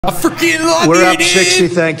I freaking love We're you, up dude. 60,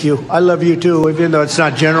 thank you. I love you too, even though it's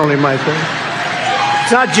not generally my thing.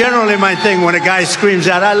 It's not generally my thing when a guy screams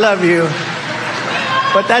out, I love you.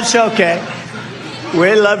 But that's okay.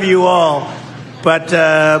 We love you all. But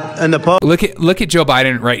in the post, look at Joe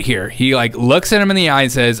Biden right here. He like looks at him in the eye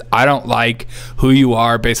and says, I don't like who you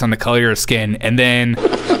are based on the color of your skin, and then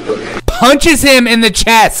punches him in the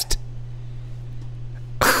chest.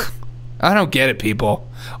 I don't get it, people.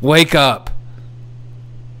 Wake up.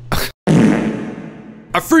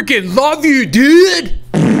 I freaking love you, dude.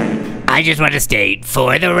 I just want to state,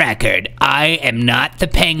 for the record, I am not the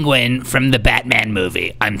Penguin from the Batman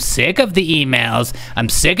movie. I'm sick of the emails. I'm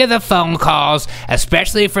sick of the phone calls,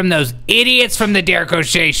 especially from those idiots from the Derek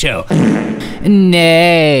O'Shea show.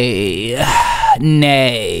 Nay.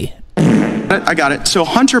 Nay. I got it. So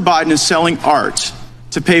Hunter Biden is selling art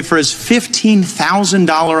to pay for his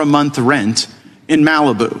 $15,000 a month rent in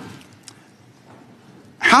Malibu.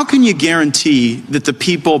 How can you guarantee that the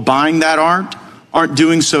people buying that art aren't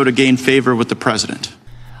doing so to gain favor with the president?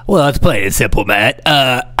 Well, it's plain and simple, Matt.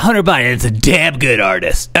 Hunter Biden is a damn good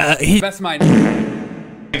artist. Best mind.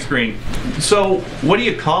 Screen. So, what do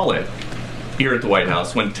you call it here at the White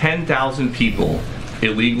House when 10,000 people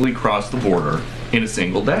illegally cross the border in a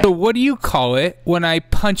single day? So what do you call it when I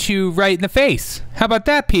punch you right in the face? How about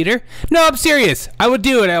that, Peter? No, I'm serious. I will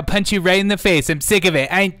do it. I'll punch you right in the face. I'm sick of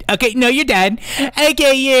it. Okay, no, you're done.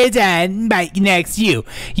 Okay, you're done. Bye. Next, you.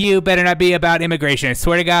 You better not be about immigration. I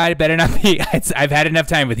swear to God, it better not be. I've had enough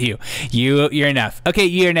time with you. You're enough. Okay,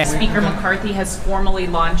 you're next. Speaker McCarthy has formally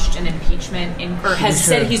launched an impeachment or has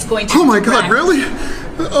said he's going to. Oh my God, really?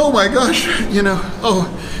 Oh my gosh. You know,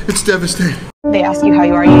 it's devastating. They ask you how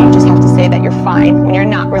you are, you just have to say that you're fine when you're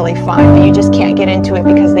not really fine, but you just can't get into it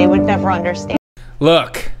because they would never understand.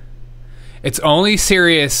 Look, it's only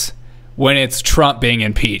serious when it's Trump being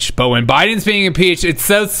impeached, but when Biden's being impeached, it's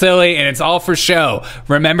so silly and it's all for show.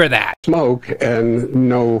 Remember that. Smoke and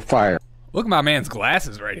no fire. Look at my man's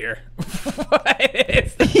glasses right here. What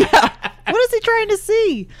is that? Yeah. What is he trying to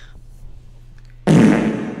see?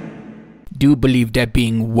 Do you believe that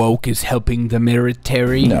being woke is helping the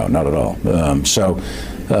military? No, not at all.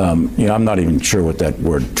 You know, I'm not even sure what that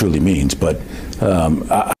word truly means, but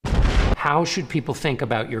how should people think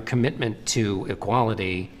about your commitment to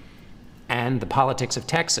equality and the politics of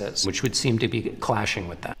Texas, which would seem to be clashing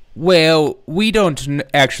with that? Well, we don't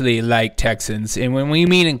actually like Texans, and when we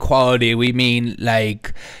mean equality, we mean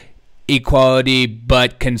like equality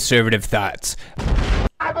but conservative thoughts.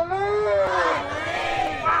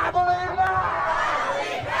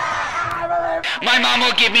 My mom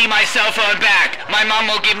will give me my cell phone back. My mom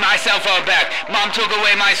will give my cell phone back. Mom took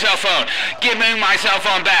away my cell phone. Give me my cell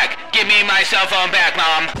phone back. Give me my cell phone back,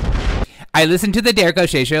 Mom. I listen to the Derek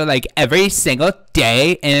O'Shea show like every single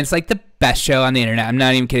day, and it's like the best show on the internet. I'm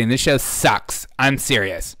not even kidding. This show sucks. I'm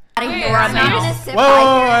serious.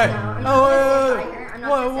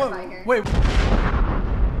 wait.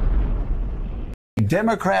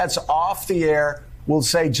 Democrats off the air will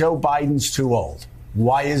say Joe Biden's too old.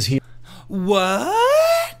 Why is he? What?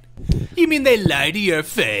 You mean they lie to your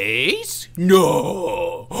face?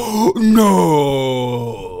 No.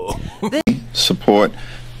 No. Support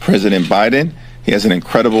President Biden. He has an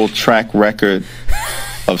incredible track record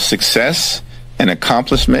of success and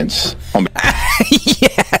accomplishments.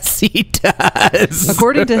 Yes, he does.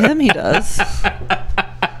 According to him, he does.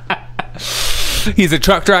 He's a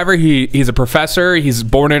truck driver. He's a professor. He's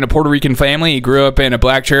born in a Puerto Rican family. He grew up in a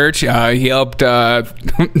black church. He helped.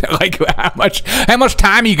 Like how much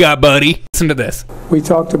time you got, buddy? Listen to this. We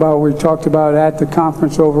talked about at the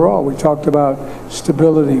conference overall. We talked about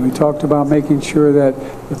stability. We talked about making sure that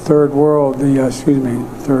the third world, the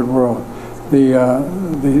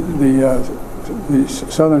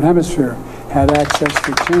southern hemisphere had access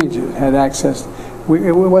to change it. Had access.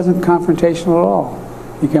 It wasn't confrontational at all.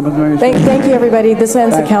 Thank you, everybody. This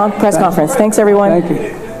ends the press conference. Thanks, everyone. Thank you.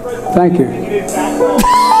 Thank you.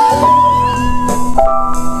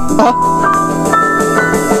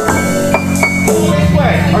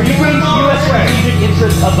 Are you bringing U.S. strategic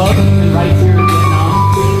interests above human rights here in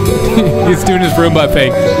Vietnam? He's doing his Roomba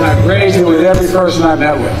thing. I've raised it with every person I've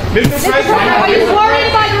met with. Mr. President, are you worried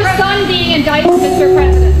about your son being indicted, Mr.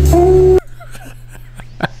 President?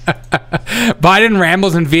 Biden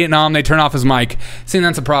rambles in Vietnam. They turn off his mic. See,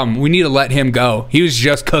 that's a problem. We need to let him go. He was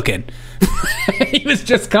just cooking. He was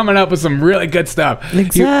just coming up with some really good stuff.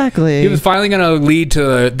 Exactly. He was finally going to lead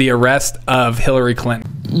to the arrest of Hillary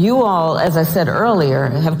Clinton. You all, as I said earlier,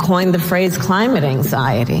 have coined the phrase climate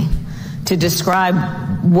anxiety to describe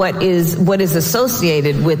what is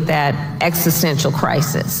associated with that existential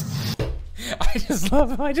crisis.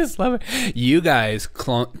 I just love it. You guys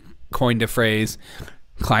coined a phrase,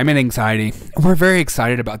 climate anxiety. We're very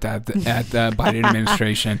excited about that at the Biden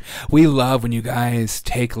administration. We love when you guys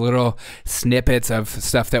take little snippets of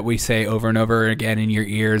stuff that we say over and over again in your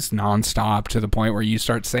ears nonstop to the point where you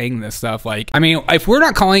start saying this stuff. Like, I mean, if we're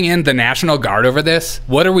not calling in the National Guard over this,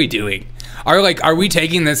 what are we doing? Are we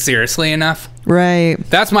taking this seriously enough? Right.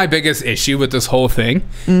 That's my biggest issue with this whole thing,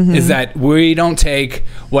 is that we don't take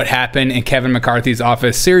what happened in Kevin McCarthy's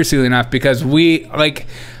office seriously enough, because we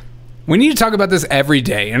need to talk about this every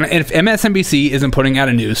day. And if MSNBC isn't putting out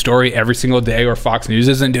a news story every single day, or Fox News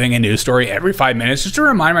isn't doing a news story every 5 minutes, just to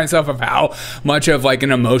remind myself of how much of like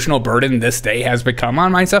an emotional burden this day has become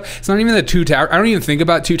on myself. It's not even the Two Towers. I don't even think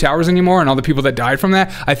about Two Towers anymore and all the people that died from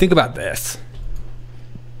that. I think about this.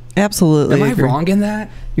 Absolutely. Am I wrong in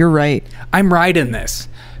that? You're right. I'm right in this,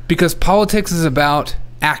 because politics is about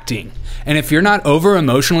acting. And if you're not over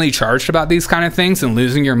emotionally charged about these kind of things and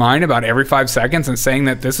losing your mind about every 5 seconds and saying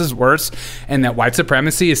that this is worse and that white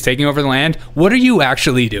supremacy is taking over the land, what are you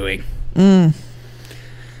actually doing? Not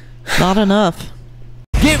enough.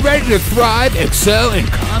 Get ready to thrive, excel, and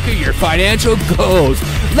conquer your financial goals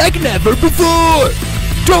like never before.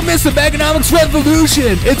 Don't miss the Meganomics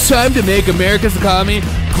revolution. It's time to make America's economy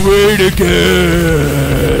great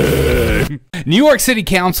again. New York City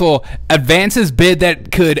Council advances bid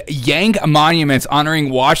that could yank monuments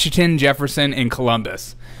honoring Washington, Jefferson, and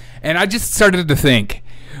Columbus. And I just started to think,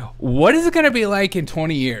 what is it going to be like in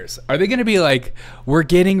 20 years? Are they going to be like, we're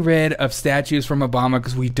getting rid of statues from Obama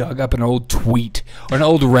because we dug up an old tweet or an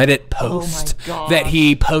old Reddit post that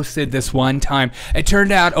he posted this one time? It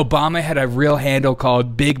turned out Obama had a real handle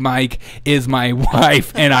called Big Mike is my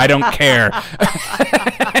wife and I don't care.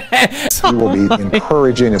 We will be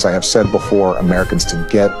encouraging, as I have said before, Americans to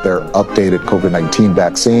get their updated COVID-19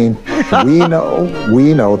 vaccine.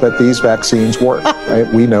 We know that these vaccines work. Right?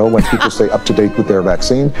 We know when people stay up to date with their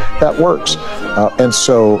vaccine, that works. And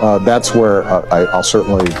so that's where I'll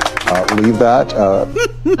certainly leave that.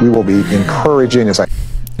 We will be encouraging, as I...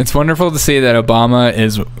 It's wonderful to see that Obama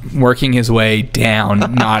is working his way down,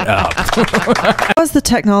 not up. How has the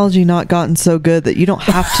technology not gotten so good that you don't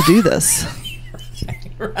have to do this?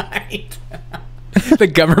 Right. The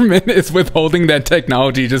government is withholding that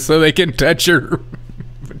technology just so they can touch your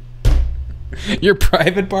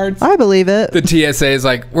private parts. I believe it. The TSA is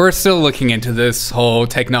like, we're still looking into this whole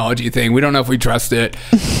technology thing. We don't know if we trust it.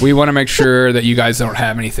 We want to make sure that you guys don't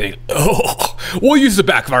have anything. Oh, we'll use the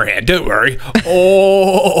back of our hand. Don't worry.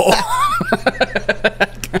 Oh.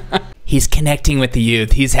 He's connecting with the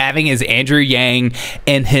youth. He's having his Andrew Yang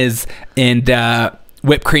and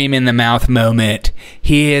whipped cream in the mouth moment.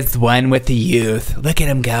 He is one with the youth. Look at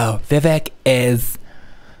him go. Vivek is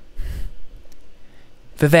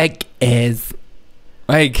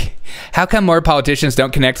like, how come more politicians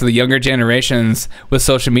don't connect to the younger generations with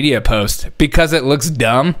social media posts? Because it looks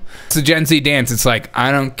dumb. It's a Gen Z dance. It's like,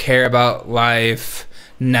 I don't care about life.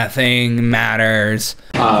 Nothing matters.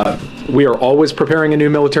 We are always preparing a new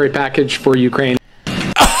military package for Ukraine.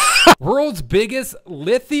 World's biggest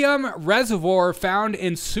lithium reservoir found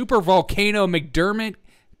in supervolcano McDermott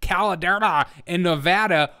Caldera in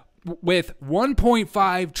Nevada, with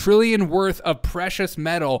 1.5 trillion worth of precious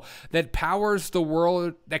metal that powers the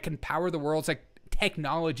world, that can power the world's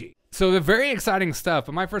technology. So they're very exciting stuff.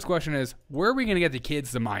 But my first question is, where are we going to get the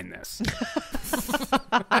kids to mine this?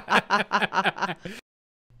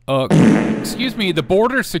 Excuse me, the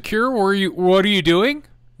border's secure. What are you doing?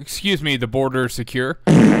 Excuse me, the border's secure.